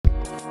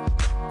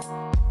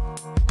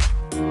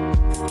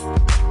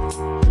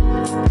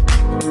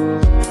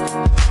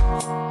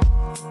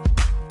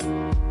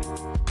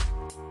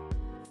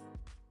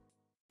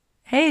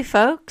Hey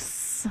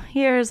folks,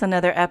 here's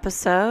another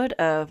episode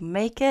of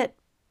Make It,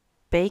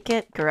 Bake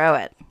It, Grow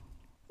It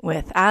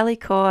with Ali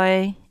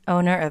Coy,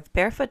 owner of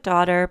Barefoot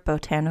Daughter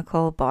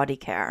Botanical Body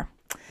Care.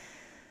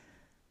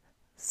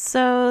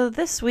 So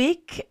this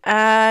week,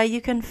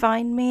 you can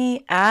find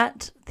me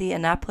at the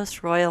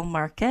Annapolis Royal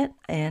Market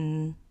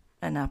in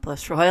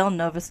Annapolis Royal,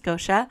 Nova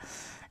Scotia.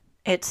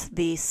 It's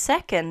the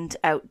second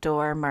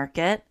outdoor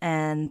market,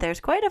 and there's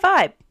quite a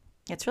vibe.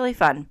 It's really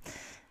fun.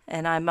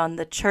 And I'm on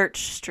the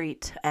Church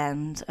Street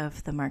end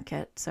of the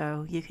market.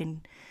 So you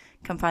can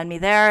come find me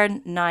there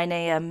 9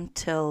 a.m.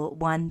 till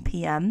 1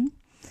 p.m.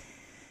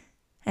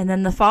 And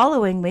then the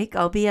following week,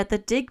 I'll be at the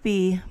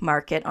Digby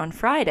Market on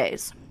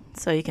Fridays.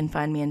 So you can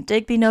find me in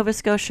Digby, Nova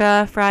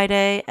Scotia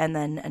Friday, and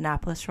then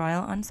Annapolis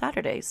Royal on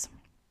Saturdays.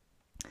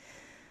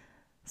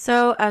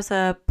 So as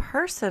a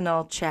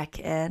personal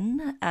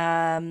check-in,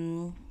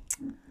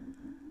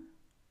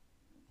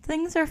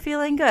 things are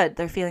feeling good.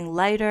 They're feeling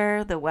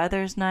lighter. The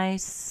weather's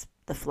nice.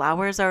 The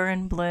flowers are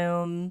in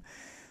bloom.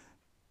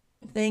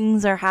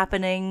 Things are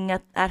happening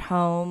at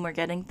home. We're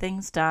getting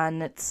things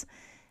done.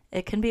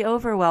 It can be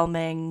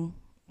overwhelming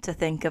to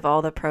think of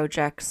all the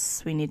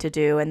projects we need to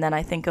do. And then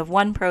I think of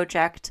one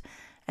project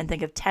and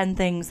think of 10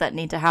 things that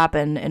need to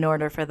happen in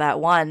order for that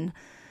one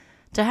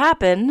to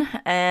happen.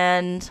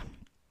 And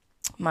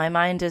my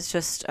mind is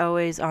just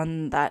always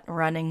on that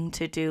running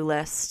to-do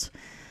list.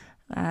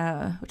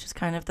 Which is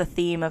kind of the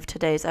theme of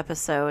today's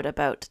episode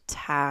about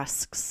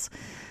tasks.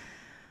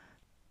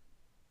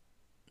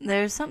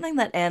 There's something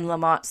that Anne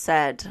Lamott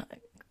said,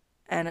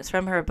 and it's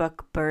from her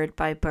book Bird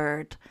by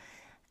Bird.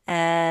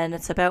 And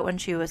it's about when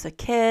she was a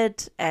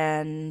kid,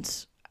 and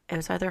it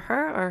was either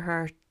her or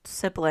her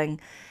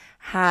sibling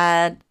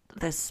had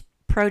this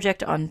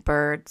project on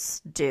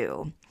birds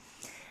due.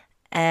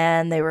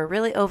 And they were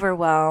really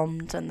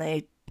overwhelmed, and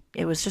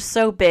it was just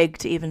so big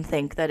to even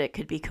think that it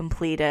could be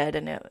completed,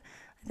 and I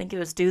think it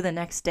was due the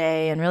next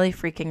day and really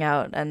freaking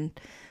out. And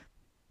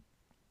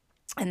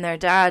their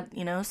dad,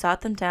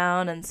 sat them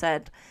down and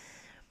said,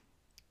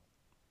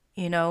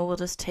 we'll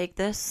just take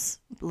this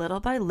little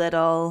by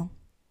little.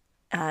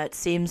 It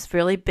seems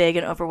really big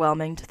and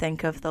overwhelming to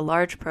think of the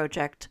large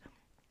project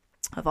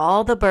of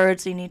all the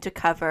birds you need to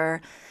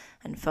cover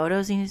and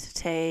photos you need to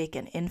take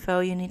and info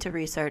you need to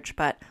research,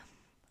 but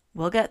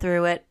we'll get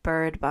through it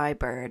bird by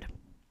bird.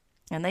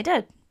 And they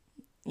did,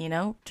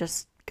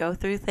 just go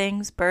through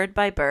things bird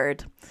by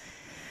bird.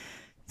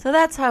 So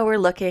that's how we're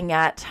looking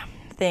at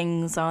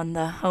things on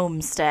the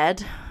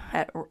homestead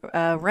at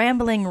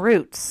Rambling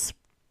Roots.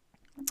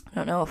 I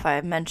don't know if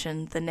I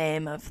mentioned the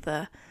name of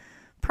the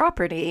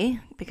property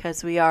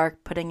because we are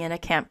putting in a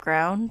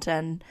campground,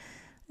 and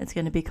it's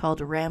going to be called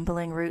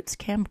Rambling Roots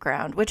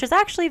Campground, which is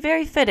actually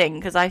very fitting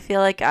because I feel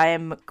like I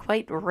am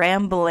quite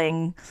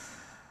rambling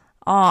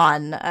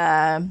on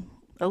a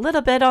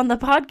little bit on the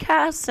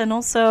podcast, and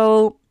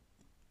also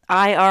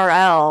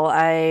IRL,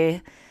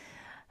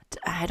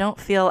 I don't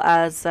feel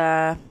as,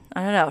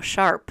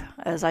 sharp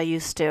as I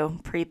used to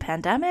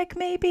pre-pandemic,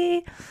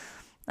 maybe.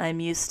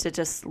 I'm used to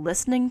just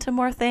listening to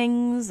more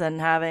things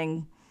and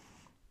having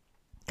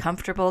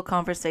comfortable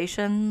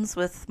conversations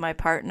with my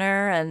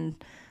partner and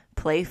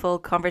playful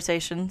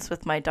conversations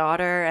with my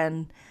daughter.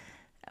 And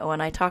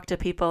when I talk to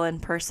people in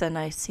person,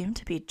 I seem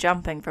to be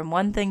jumping from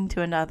one thing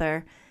to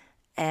another,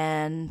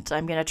 and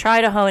I'm going to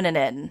try to hone it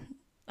in.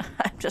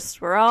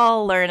 We're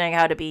all learning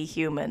how to be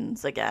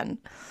humans again.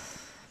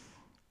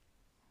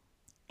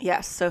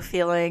 Yes, so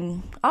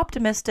feeling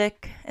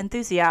optimistic,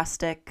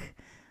 enthusiastic.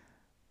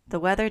 The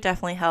weather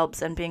definitely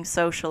helps, and being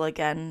social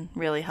again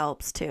really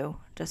helps too.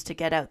 Just to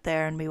get out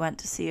there, and we went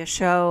to see a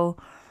show,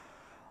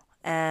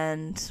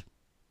 and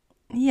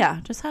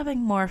just having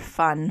more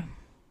fun.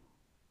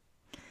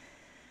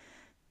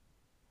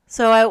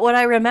 So what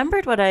I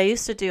remembered what I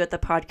used to do at the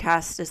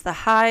podcast is the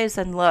highs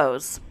and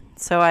lows.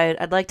 So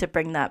I'd like to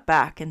bring that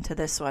back into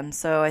this one.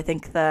 So I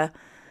think the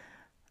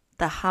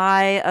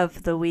high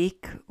of the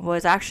week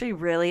was actually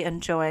really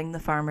enjoying the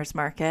farmers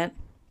market.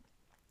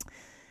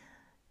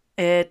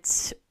 I'm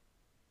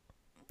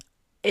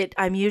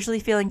usually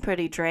feeling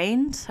pretty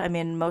drained. I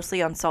mean,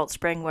 mostly on Salt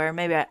Spring, where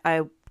maybe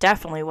I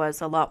definitely was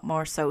a lot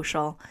more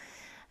social.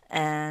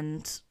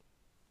 And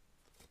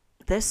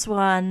this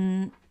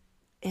one,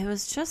 it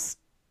was just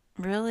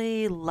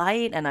really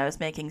light, and I was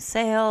making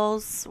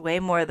sales way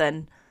more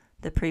than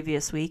the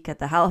previous week at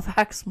the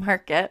Halifax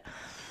market.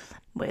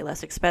 Way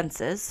less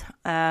expenses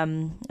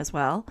as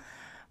well.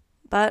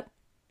 But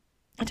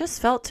it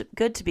just felt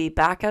good to be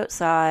back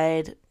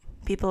outside.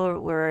 People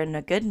were in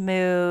a good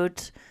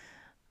mood.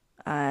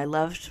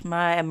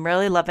 I'm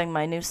really loving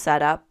my new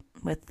setup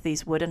with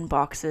these wooden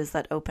boxes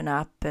that open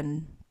up,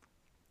 and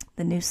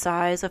the new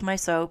size of my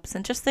soaps,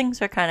 and just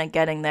things are kind of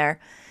getting there.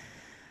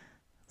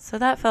 So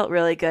that felt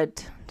really good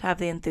to have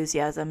the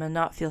enthusiasm and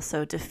not feel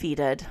so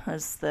defeated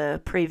as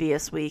the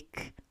previous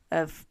week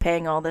of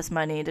paying all this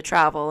money to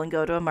travel and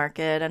go to a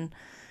market, and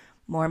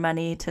more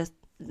money to,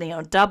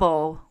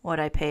 double what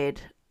I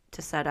paid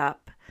to set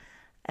up,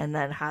 and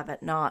then have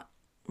it not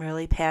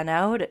really pan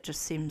out. It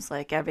just seems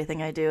like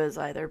everything I do is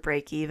either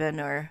break even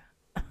or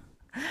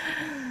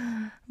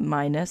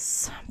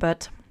minus.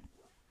 But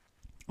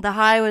the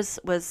high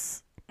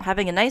was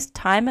having a nice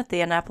time at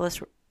the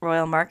Annapolis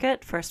Royal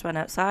Market, first one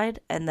outside,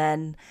 and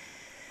then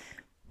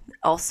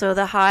also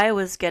the high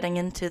was getting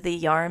into the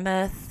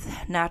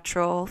Yarmouth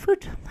Natural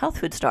Food Health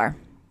Food Store.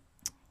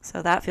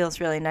 So that feels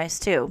really nice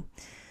too.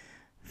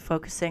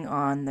 Focusing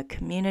on the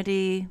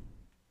community,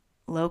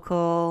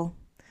 local,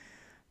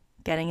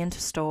 getting into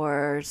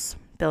stores,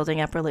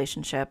 building up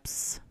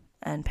relationships,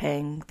 and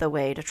paying the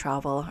way to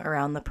travel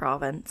around the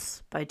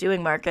province by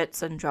doing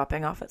markets and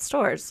dropping off at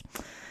stores.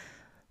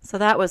 So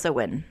that was a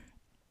win.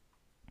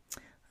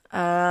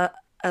 A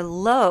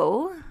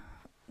low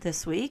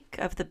this week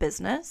of the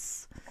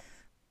business.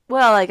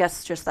 Well, I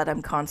guess just that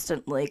I'm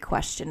constantly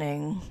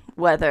questioning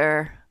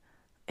whether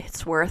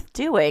it's worth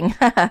doing.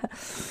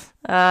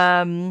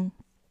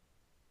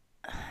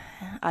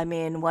 I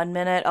mean, 1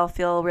 minute I'll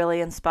feel really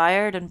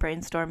inspired and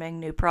brainstorming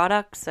new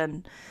products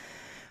and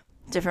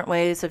different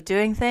ways of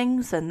doing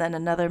things, and then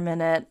another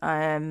minute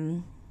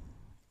I'm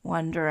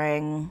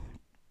wondering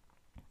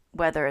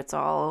whether it's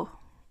all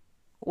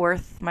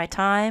worth my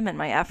time and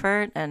my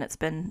effort. And it's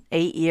been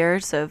 8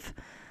 years of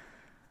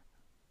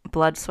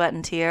blood, sweat,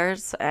 and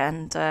tears,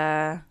 and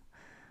I'm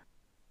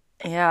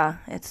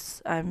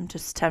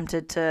just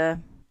tempted to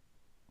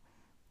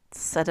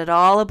set it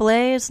all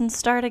ablaze and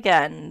start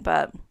again.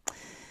 But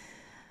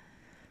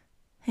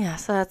yeah,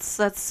 so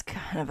that's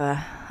kind of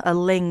a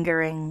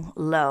lingering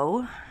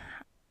low.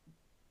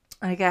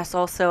 I guess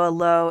also a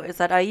low is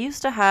that I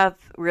used to have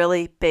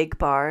really big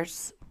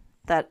bars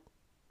that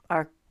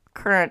are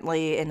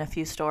currently in a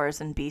few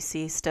stores in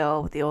BC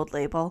still with the old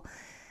label.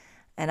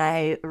 And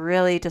I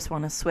really just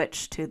want to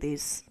switch to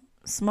these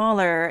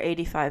smaller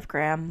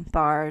 85-gram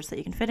bars that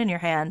you can fit in your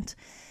hand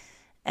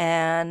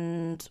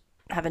and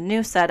have a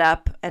new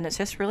setup. And it's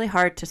just really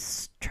hard to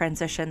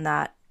transition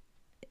that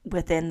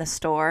within the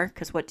store,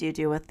 because what do you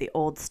do with the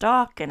old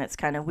stock? And it's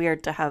kind of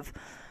weird to have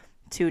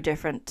two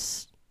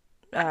different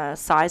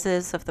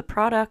sizes of the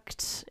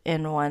product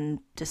in one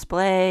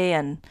display,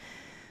 and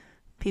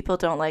people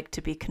don't like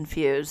to be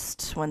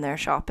confused when they're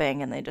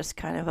shopping and they just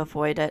kind of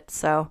avoid it.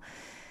 So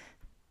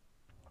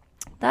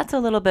that's a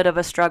little bit of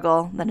a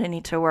struggle that I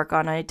need to work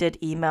on. I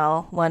did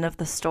email one of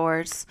the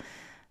stores.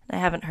 I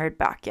haven't heard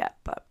back yet,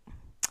 but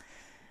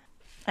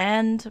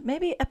and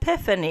maybe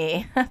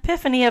epiphany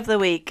of the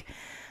week.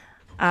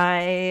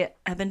 I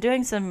have been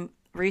doing some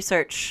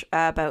research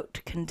about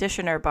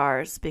conditioner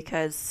bars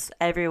because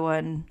every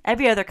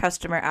other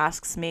customer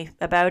asks me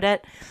about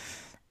it,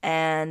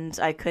 and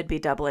I could be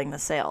doubling the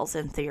sales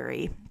in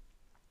theory,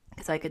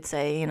 because I could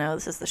say,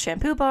 this is the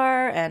shampoo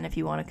bar, and if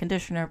you want a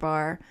conditioner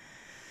bar,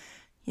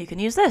 you can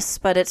use this.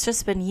 But it's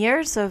just been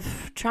years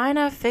of trying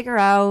to figure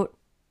out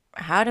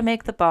how to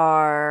make the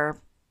bar,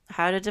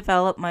 how to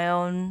develop my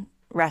own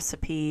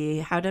recipe,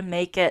 how to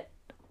make it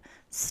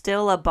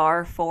still a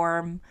bar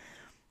form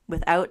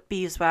without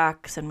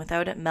beeswax and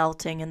without it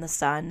melting in the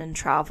sun and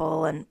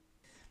travel, and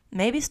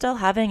maybe still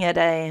having it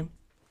a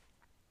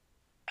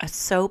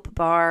soap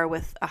bar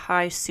with a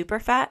high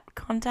superfat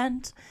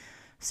content.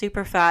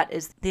 Superfat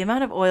is the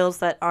amount of oils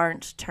that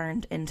aren't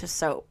turned into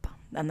soap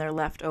and they're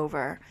left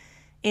over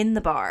in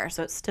the bar.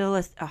 So it's still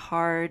a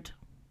hard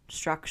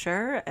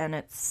structure, and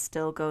it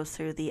still goes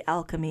through the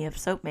alchemy of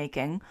soap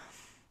making,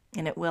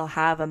 and it will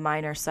have a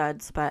minor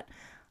suds. But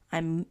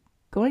I'm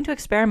going to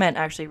experiment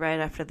actually right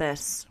after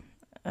this,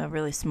 a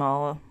really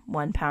small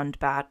 1 pound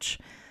batch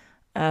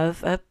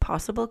of a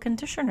possible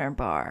conditioner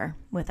bar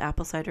with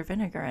apple cider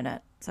vinegar in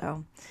it.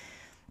 So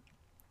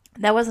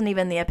that wasn't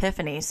even the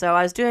epiphany. So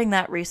I was doing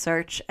that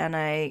research, and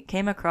I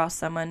came across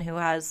someone who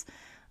has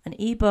an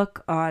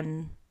ebook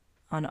on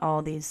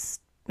all these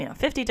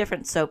 50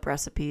 different soap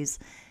recipes,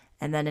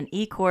 and then an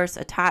e-course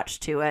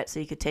attached to it, so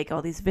you could take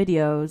all these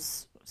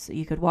videos, so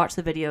you could watch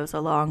the videos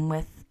along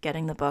with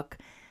getting the book.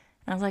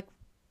 And I was like,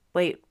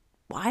 wait,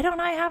 why don't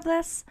I have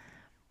this?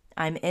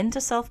 I'm into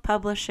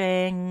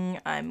self-publishing.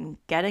 I'm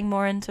getting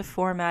more into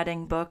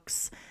formatting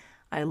books.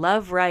 I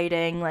love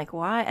writing. Like,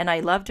 why? And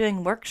I love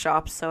doing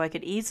workshops, so I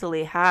could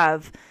easily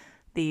have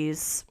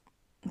these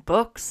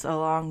books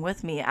along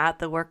with me at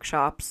the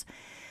workshops.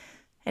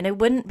 And it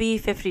wouldn't be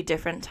 50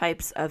 different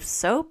types of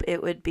soap.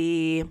 It would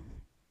be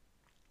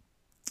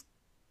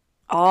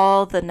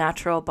all the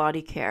natural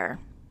body care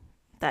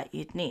that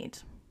you'd need.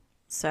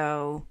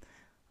 So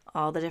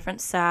all the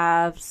different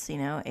salves,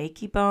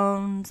 achy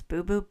bones,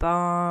 boo boo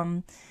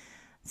balm,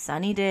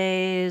 sunny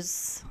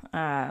days,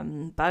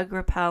 bug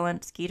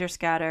repellent, skeeter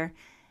scatter,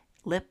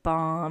 lip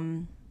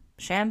balm,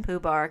 shampoo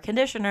bar,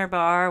 conditioner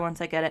bar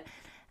once I get it,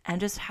 and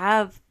just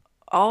have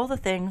all the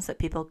things that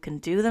people can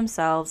do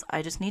themselves.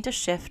 I just need to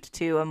shift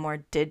to a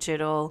more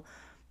digital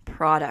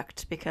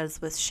product,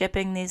 because with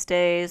shipping these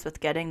days,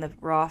 with getting the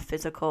raw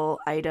physical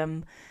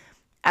item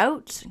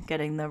out,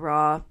 getting the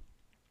raw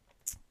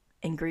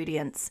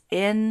ingredients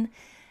in,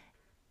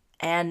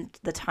 and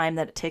the time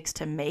that it takes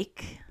to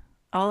make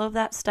all of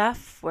that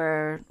stuff,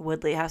 where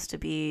Woodley has to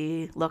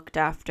be looked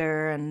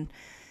after and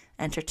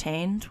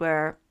entertained,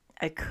 where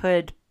I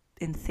could,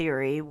 in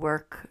theory,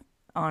 work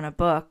on a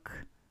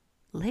book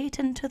late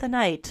into the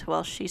night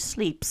while she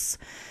sleeps.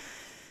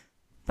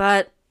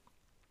 But,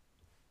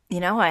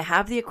 I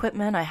have the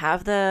equipment, I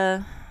have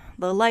the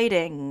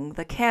lighting,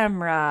 the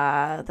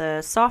camera,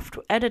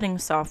 the editing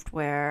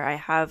software, I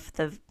have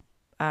the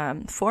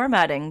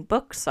formatting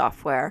book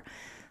software.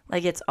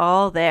 Like, it's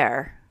all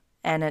there,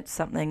 and it's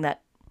something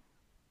that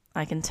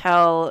I can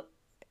tell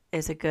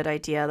is a good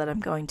idea that I'm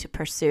going to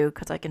pursue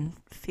because I can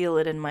feel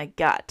it in my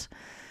gut.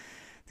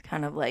 It's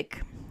kind of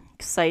like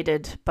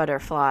excited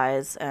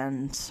butterflies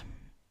and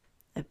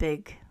a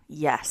big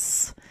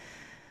yes.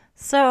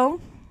 So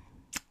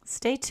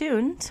stay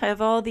tuned. I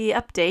have all the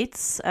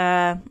updates.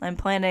 I'm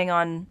planning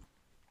on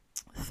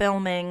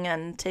filming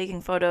and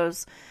taking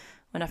photos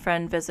when a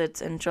friend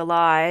visits in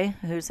July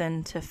who's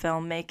into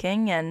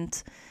filmmaking,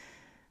 and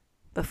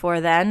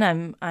before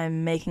then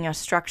I'm making a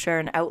structure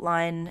and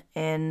outline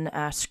in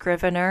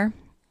Scrivener,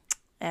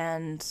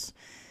 and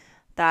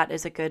that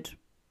is a good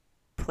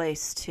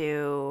place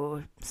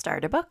to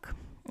start a book.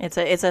 It's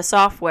a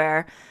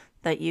software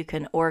that you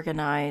can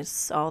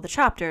organize all the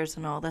chapters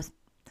and all the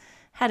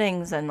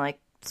headings and like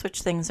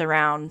switch things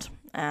around.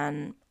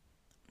 And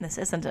this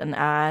isn't an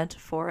ad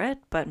for it,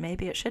 but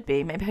maybe it should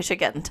be. Maybe I should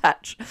get in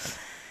touch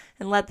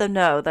and let them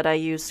know that I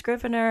use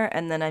Scrivener,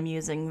 and then I'm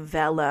using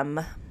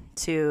Vellum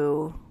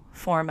to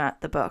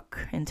format the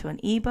book into an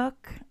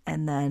ebook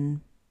and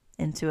then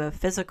into a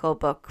physical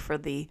book for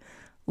the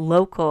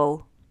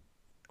local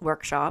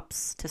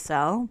workshops to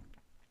sell.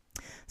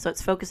 So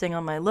it's focusing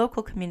on my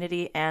local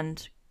community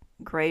and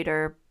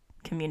greater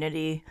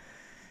community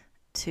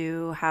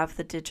to have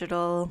the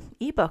digital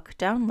ebook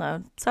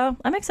download. So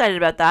I'm excited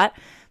about that.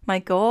 My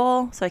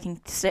goal, so I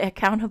can stay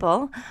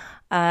accountable,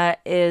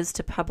 is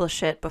to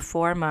publish it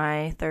before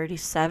my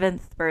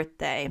 37th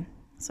birthday.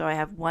 So I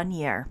have 1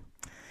 year,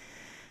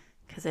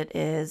 because it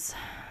is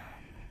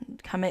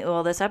coming.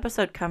 Well, this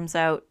episode comes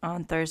out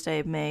on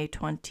Thursday, May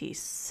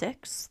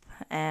 26th,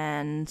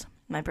 and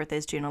my birthday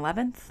is June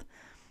 11th.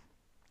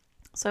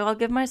 So I'll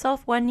give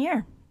myself 1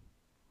 year.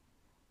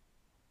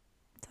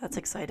 That's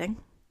exciting.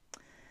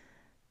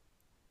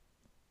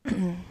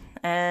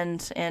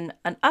 And in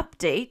an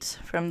update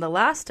from the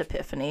last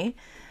Epiphany,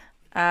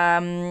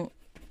 I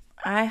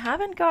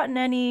haven't gotten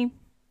any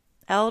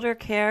elder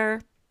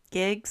care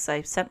gigs.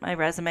 I sent my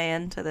resume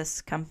in to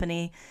this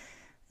company,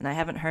 and I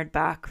haven't heard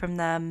back from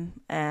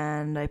them.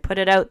 And I put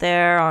it out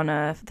there on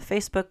the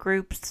Facebook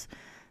groups,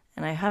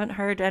 and I haven't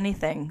heard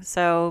anything.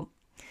 So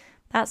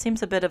that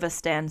seems a bit of a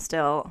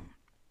standstill.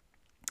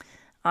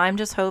 I'm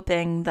just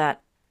hoping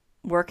that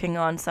working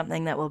on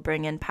something that will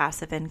bring in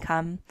passive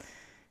income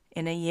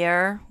in a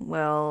year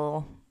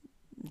will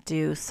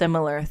do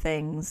similar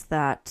things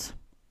that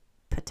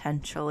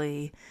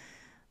potentially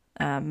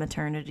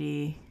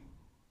maternity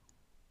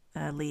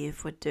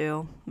leave would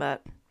do.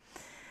 But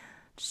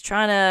just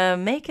trying to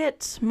make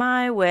it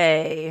my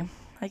way.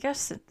 I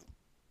guess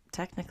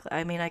technically,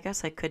 I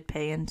guess I could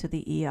pay into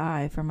the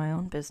EI for my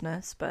own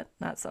business, but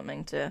that's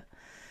something to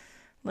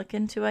look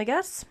into, I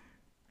guess.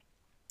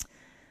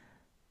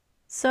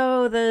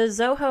 So the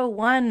Zoho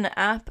One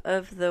app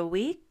of the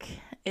week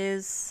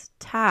is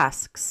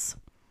Tasks.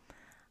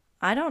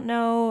 I don't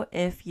know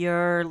if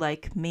you're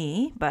like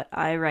me, but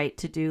I write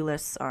to-do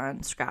lists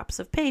on scraps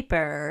of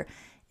paper,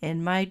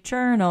 in my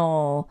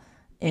journal,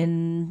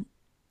 in,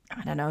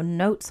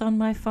 notes on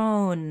my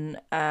phone,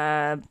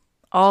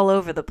 all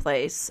over the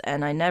place.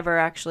 And I never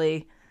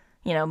actually,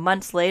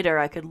 months later,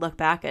 I could look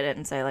back at it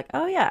and say like,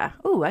 oh yeah,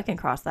 I can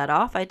cross that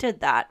off. I did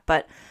that.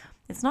 But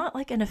it's not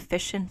like an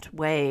efficient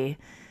way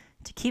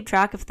to keep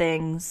track of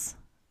things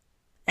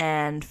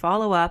and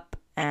follow up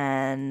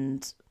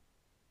and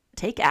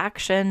take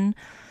action,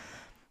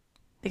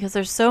 because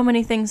there's so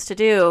many things to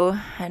do,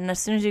 and as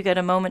soon as you get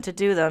a moment to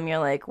do them, you're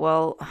like,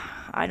 well,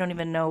 I don't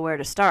even know where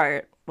to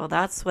start. Well,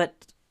 that's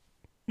what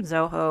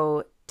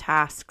Zoho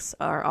Tasks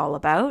are all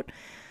about.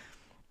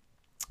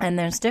 And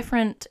there's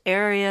different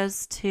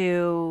areas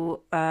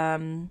to,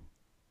 there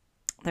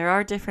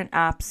are different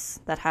apps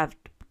that have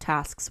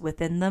tasks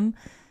within them,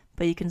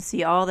 but you can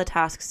see all the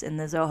tasks in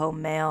the Zoho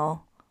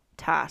Mail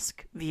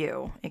task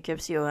view. It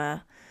gives you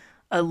a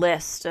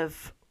list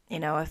of,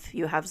 if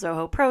you have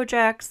Zoho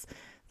projects,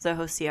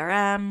 Zoho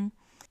CRM,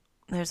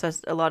 there's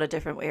a lot of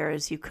different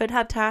areas you could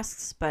have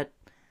tasks, but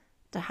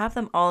to have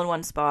them all in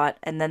one spot,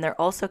 and then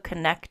they're also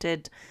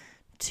connected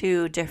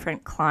to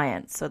different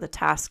clients. So the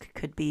task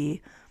could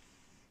be,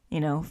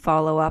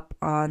 follow up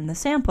on the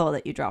sample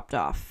that you dropped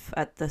off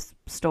at the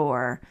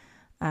store.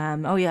 You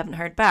haven't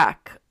heard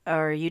back,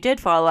 or you did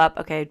follow up.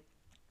 Okay,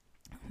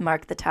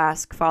 mark the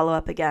task, follow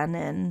up again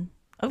in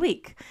a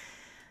week.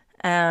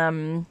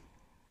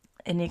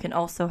 And you can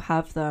also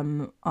have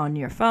them on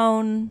your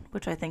phone,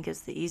 which I think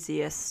is the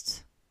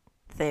easiest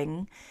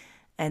thing,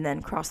 and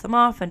then cross them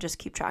off and just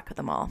keep track of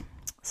them all.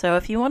 So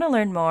if you want to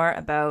learn more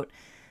about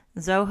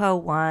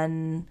Zoho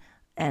One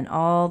and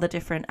all the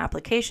different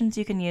applications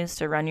you can use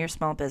to run your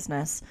small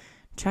business,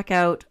 check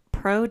out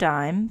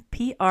Prodigm,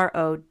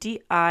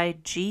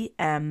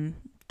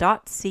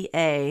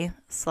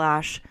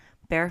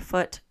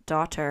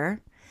 PRODIGM.ca/barefootdaughter.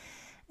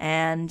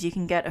 and you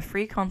can get a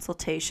free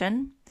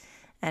consultation.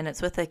 And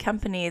it's with a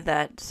company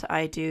that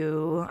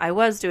I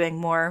was doing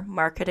more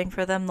marketing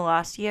for them the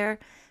last year,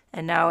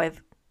 and now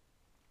I've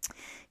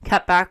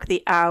cut back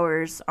the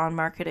hours on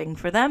marketing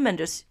for them and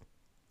just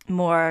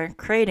more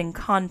creating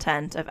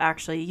content of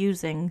actually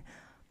using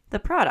the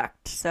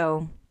product.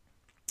 So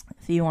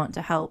if you want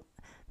to help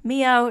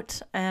me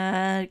out,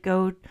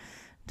 go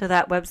to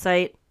that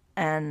website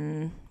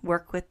and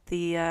work with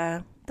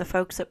the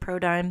folks at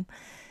ProDime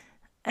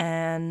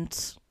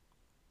and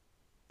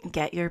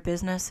get your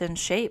business in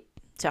shape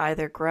to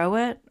either grow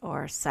it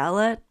or sell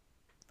it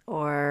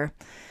or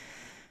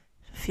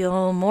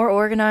feel more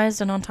organized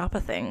and on top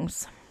of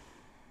things.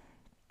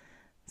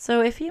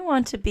 So if you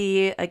want to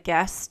be a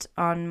guest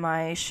on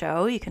my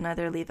show, you can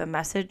either leave a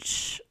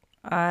message.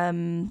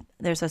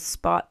 There's a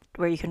spot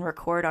where you can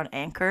record on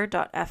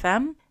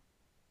anchor.fm.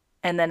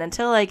 And then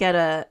until I get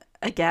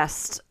a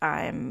guest,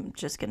 I'm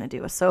just going to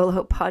do a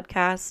solo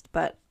podcast.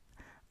 But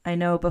I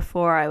know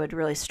before I would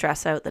really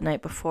stress out the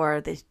night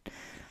before the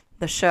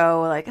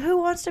show, like, who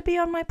wants to be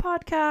on my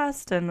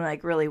podcast? And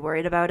like really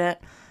worried about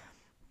it.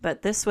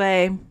 But this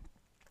way,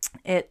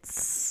 it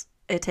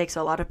takes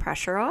a lot of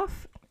pressure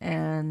off.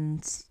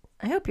 And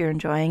I hope you're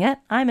enjoying it.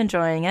 I'm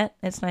enjoying it.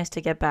 It's nice to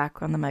get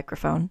back on the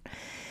microphone.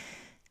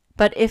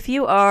 But if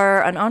you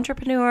are an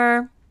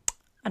entrepreneur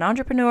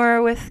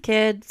with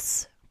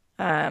kids,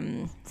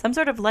 some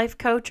sort of life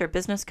coach or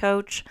business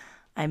coach,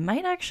 I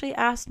might actually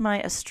ask my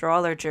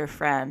astrologer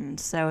friend.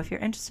 So if you're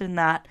interested in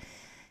that,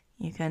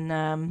 you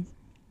can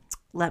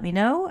let me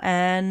know.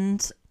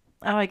 And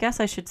I guess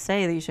I should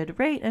say that you should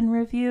rate and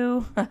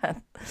review.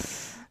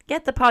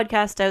 Get the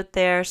podcast out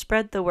there,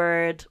 spread the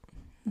word.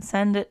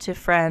 Send it to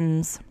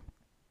friends.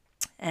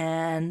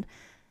 And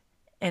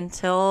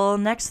until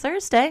next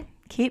Thursday,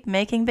 keep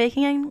making,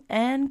 baking,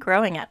 and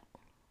growing it.